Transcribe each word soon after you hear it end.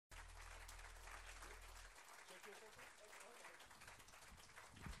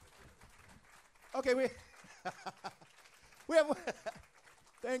Okay, we have,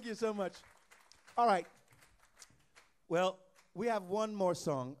 thank you so much. All right. Well, we have one more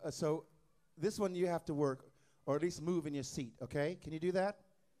song. So this one you have to work, or at least move in your seat, okay? Can you do that?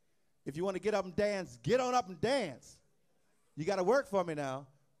 If you want to get up and dance, get on up and dance. You got to work for me now.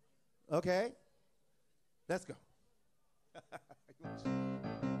 Okay? Let's go.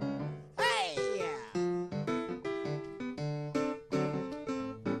 Hey!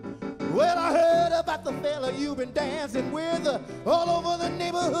 Well, I heard about the fella you've been dancing with all over the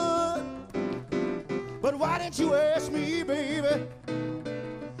neighborhood. But why didn't you ask me, baby?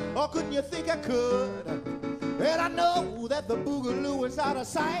 Or couldn't you think I could? And I know that the boogaloo is out of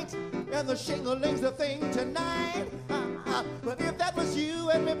sight and the shingling the thing tonight. But if that was you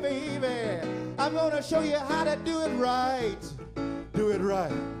and me, baby, I'm gonna show you how to do it right. Do it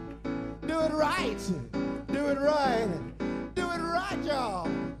right. Do it right. Do it right. Do it right, y'all.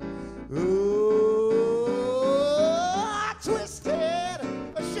 Ooh, twisted.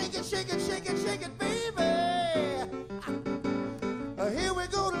 Shake it, shake it, shake it, shake it, baby. Here we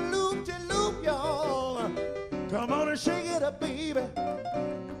go to loop to loop, y'all. Come on and shake it up, baby.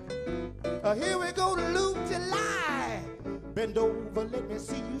 Here we go to loop to lie. Bend over, let me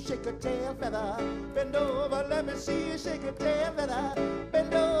see you shake a tail feather. Bend over, let me see you shake a tail feather.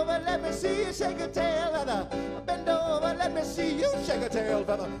 Bend over, let me see you shake a tail feather. Bend over, let me see you shake a tail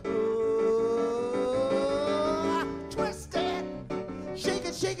feather. Ooh, twist it. Shake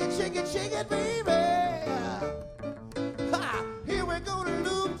it, shake it, shake it, shake it, baby. Ha! Here we go to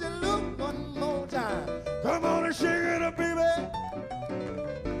loop one more time. Come on and shake it up, baby.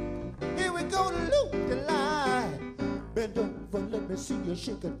 Here we go to loop to lie. Bend over, let me see you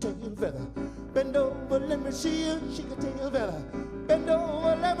shake a tail feather. Bend over, let me see you shake a tail feather. Bend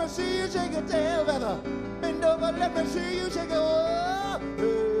over, let me see you shake a tail feather. Bend over, let me see you shake a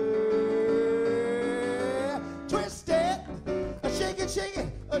twist it, shake it, shake it,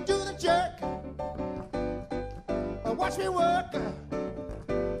 do the jerk. Watch me work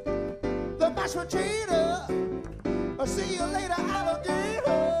the mashed potato. See you later,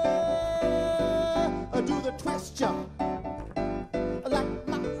 alligator. Do the twist, y'all, like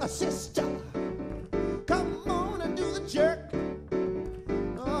my sister. Come on and do the jerk.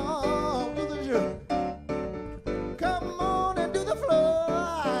 Oh, do the jerk. Come on and do the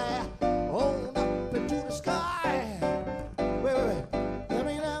fly. On up into the sky. Wait.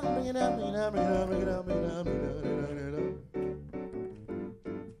 Bring it down, bring it down, bring it down, bring it down, bring it down, bring it down, bring it down, bring it down.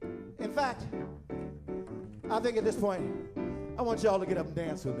 In fact, I think at this point, I want y'all to get up and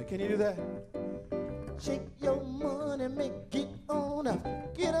dance with me. Can you do that? Shake your money, make it on up.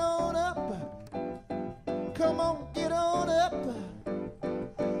 Get on up. Come on, get on up.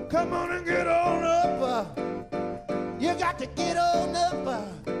 Come on and get on up. You got to get on up.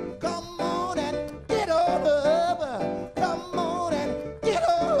 Come on and get on up. Come on and get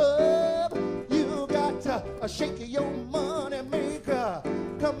on up. You got to shake your money maker.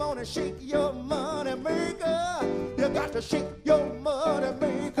 Come on and shake your money maker. You got to shake your money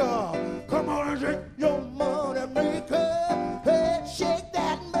maker. Come on and shake your money maker. Hey, shake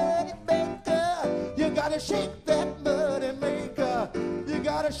that money maker. You gotta shake that money maker. You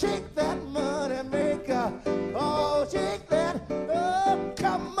gotta shake that money maker. Oh, shake that. Oh,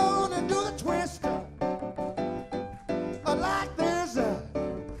 come on and do the twist. Like this.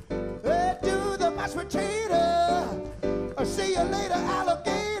 Hey, do the mashed potato. See you later,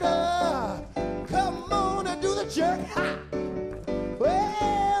 alligator. Come on and do the jerk. Ha!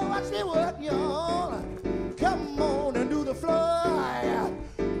 Well, watch me work, y'all. Come on and do the fly.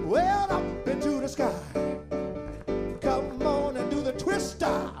 Well, up into the sky. Come on and do the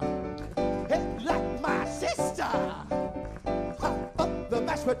twister. Hey, like my sister. Hop up the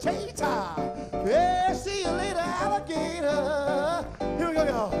mashed potato. Yeah, see you later, alligator. Here we go,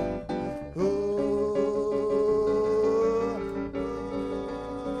 y'all.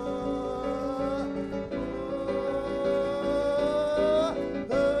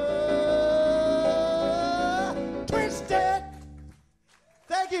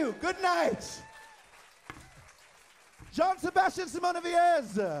 Thank you. Good night. Jean Sebastien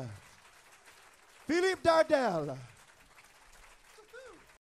Simonoviev, Philippe Dardelle.